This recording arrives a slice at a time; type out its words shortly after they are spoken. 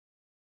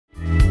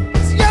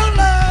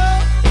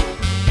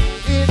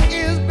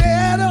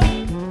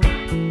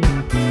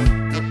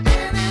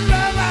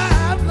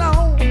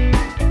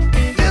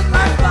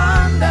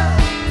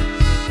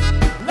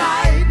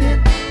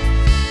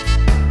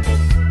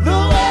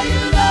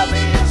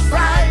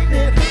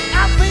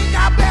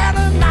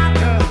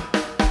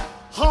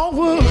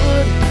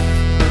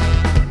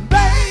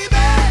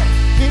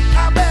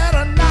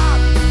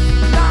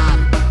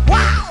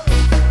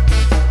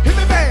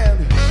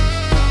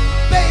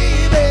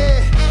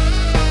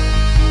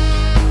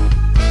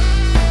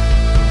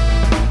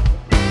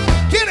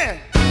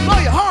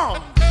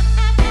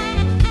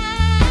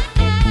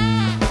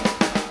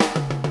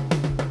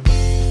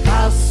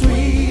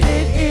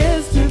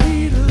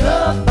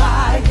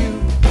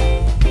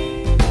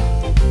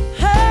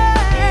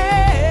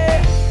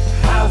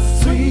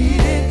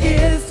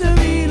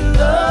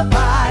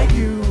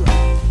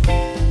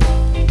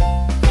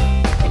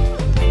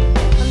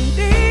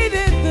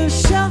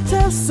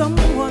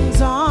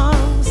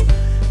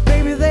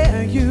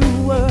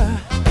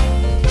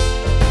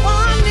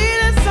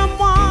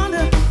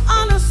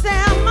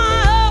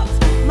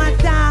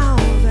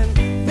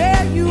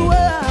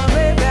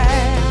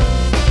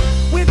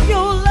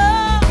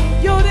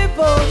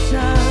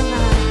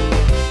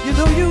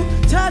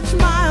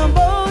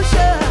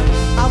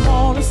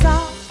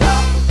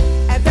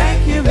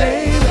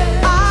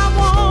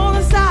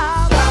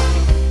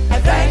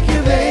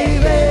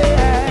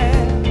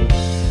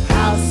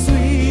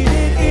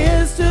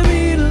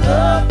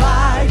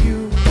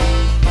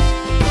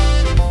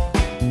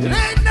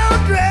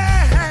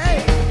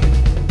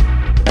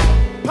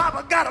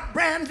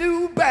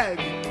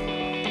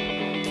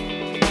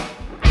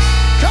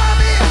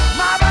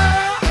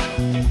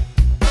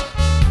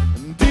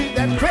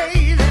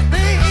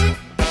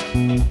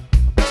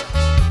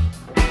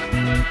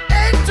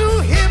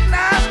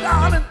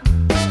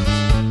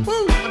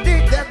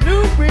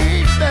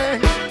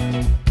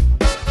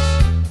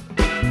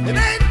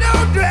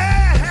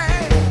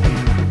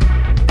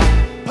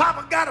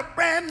a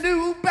brand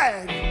new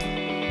bag.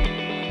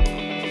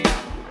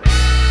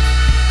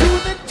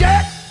 Doing the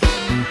jack,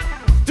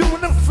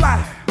 doing the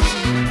fly.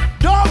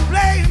 Don't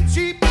play him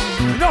cheap,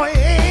 you know he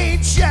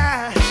ain't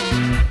shy.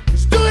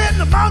 He's doing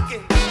the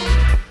monkey,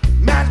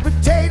 mashed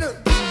potato,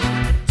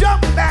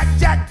 jump back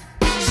jack.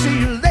 See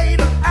you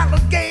later,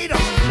 alligator.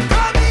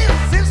 Come here,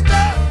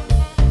 sister.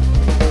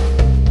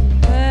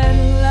 At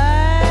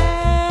last,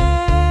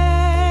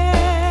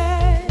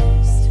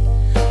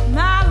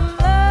 my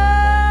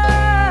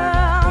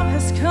love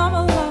has come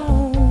along.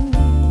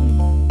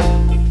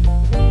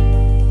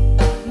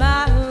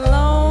 My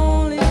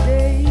lonely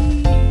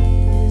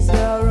days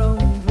are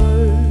over,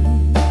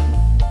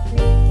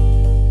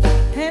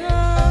 and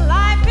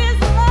life is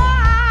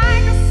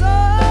like a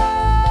song.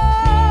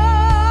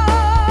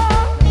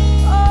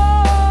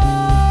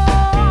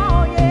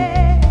 Oh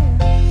yeah,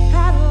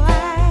 at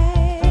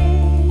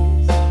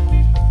last,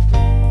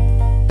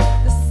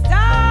 the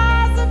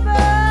stars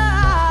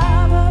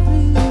above are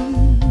blue.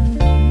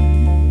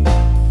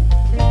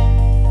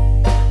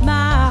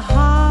 My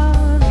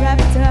heart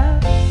wrapped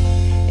up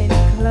in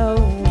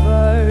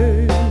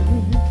clover.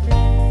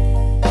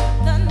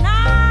 The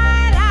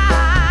night I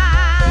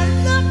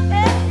looked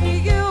at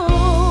you,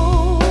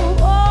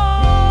 oh,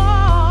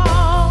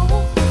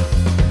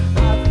 I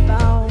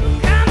found.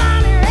 Come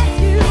on and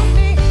rescue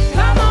me.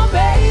 Come on,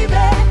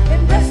 baby,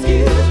 and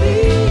rescue me.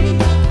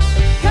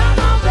 Come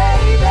on,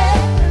 baby,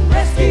 and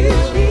rescue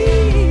me.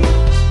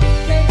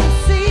 Can't you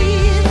see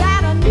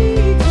that I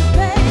need you,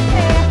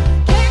 baby?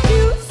 Can't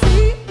you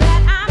see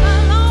that I'm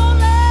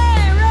lonely?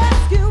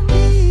 Rescue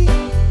me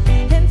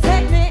and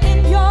take me in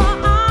your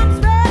arms.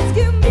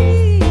 Rescue me.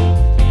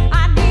 I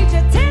need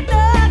your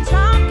tender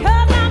charm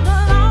 'cause I'm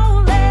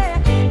lonely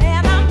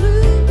and I'm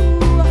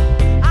blue.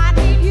 I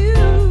need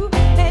you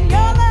and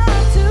your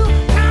love too.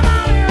 Come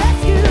on and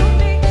rescue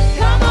me.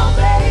 Come on,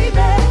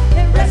 baby,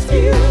 and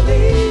rescue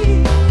me.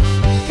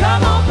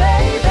 Come on,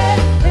 baby,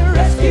 and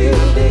rescue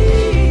me.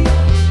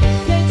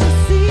 Can't you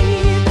see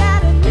that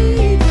I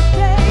need you,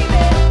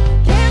 baby?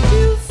 Can't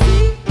you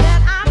see that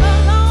I'm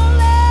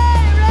lonely?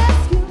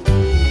 Rescue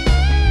me.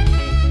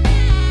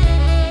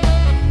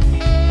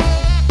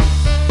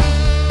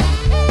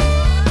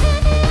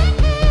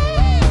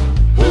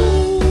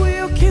 Ooh,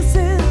 your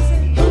kisses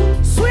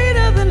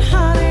sweeter than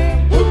honey.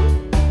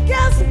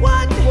 Guess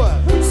what?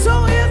 So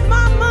is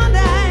my money.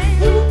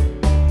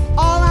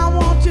 All I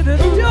want you to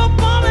do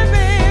for me,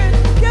 man,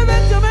 give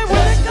it to me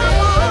when it come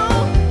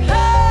home.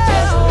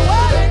 Hey,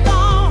 when it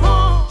come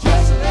home,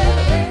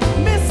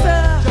 Mr.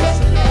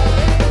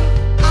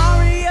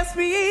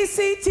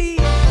 R-E-S-P-E-C-T.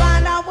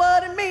 Find out what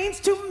it means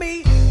to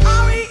me.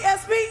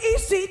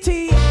 R-E-S-P-E-C-T.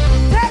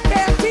 Take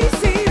care,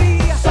 TCB.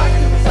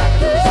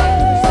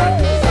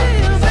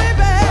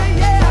 Baby,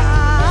 yeah.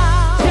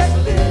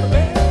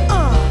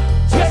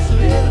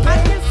 I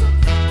guess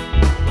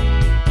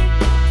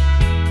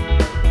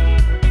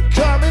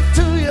Coming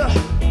to you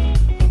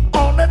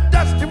on the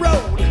dusty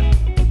road.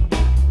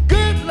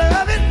 Good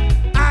loving,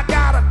 I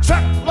got a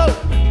truckload.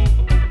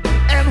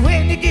 And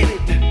when you get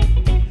it,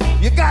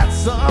 you got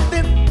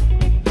something.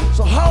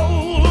 So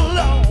hold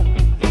on,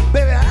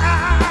 baby,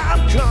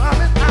 I'm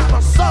coming. I'm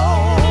a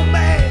soul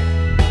man.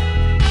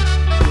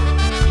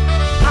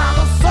 I'm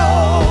a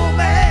soul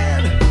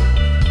man.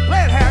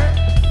 Play it, Harry.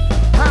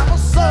 I'm a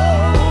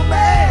soul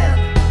man.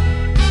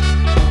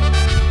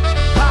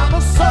 I'm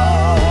a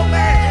soul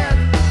man.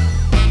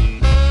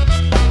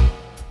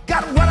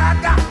 Got what I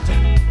got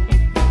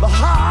the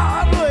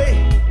hard way,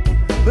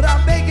 but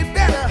I make it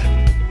better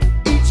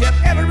each and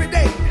every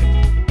day.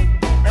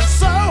 And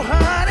so,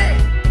 honey,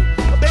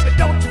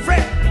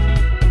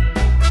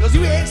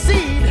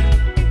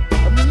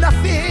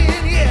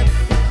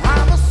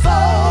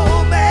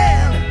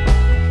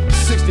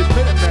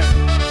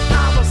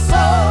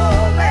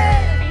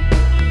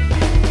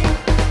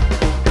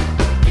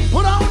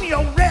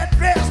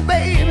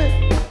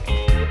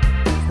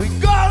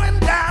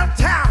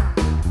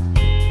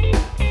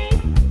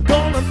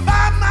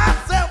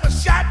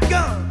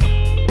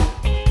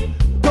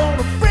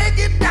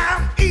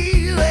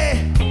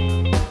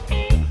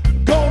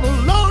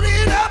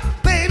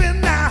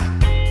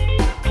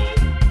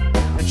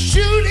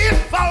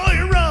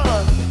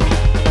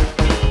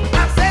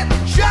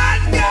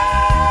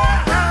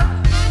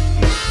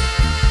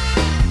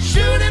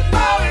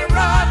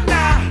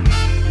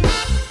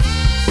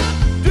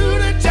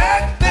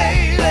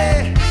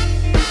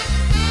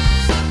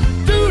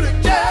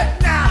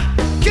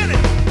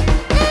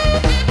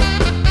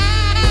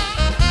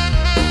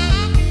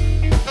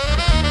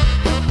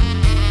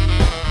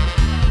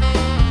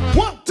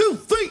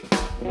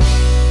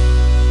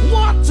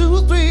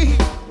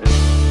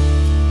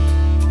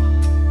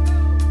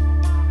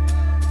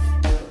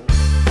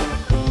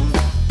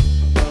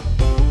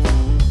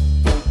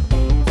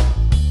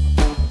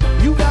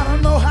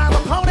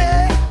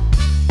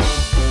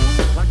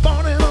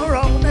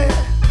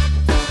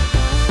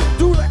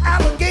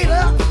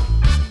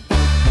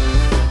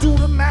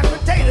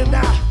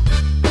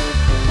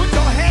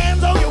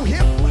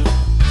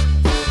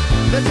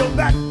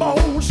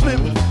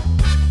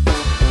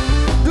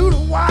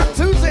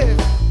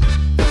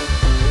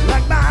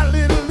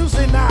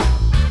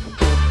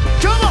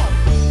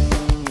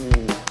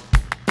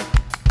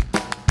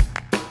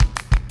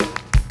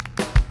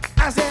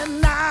 said,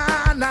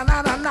 nah, nah,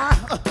 nah, nah, nah,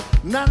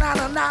 nah, nah,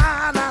 nah,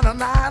 nah, nah, nah,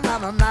 nah,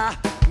 nah, nah,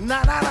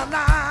 nah, nah,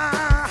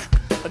 nah.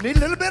 I need a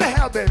little bit of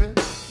help, baby.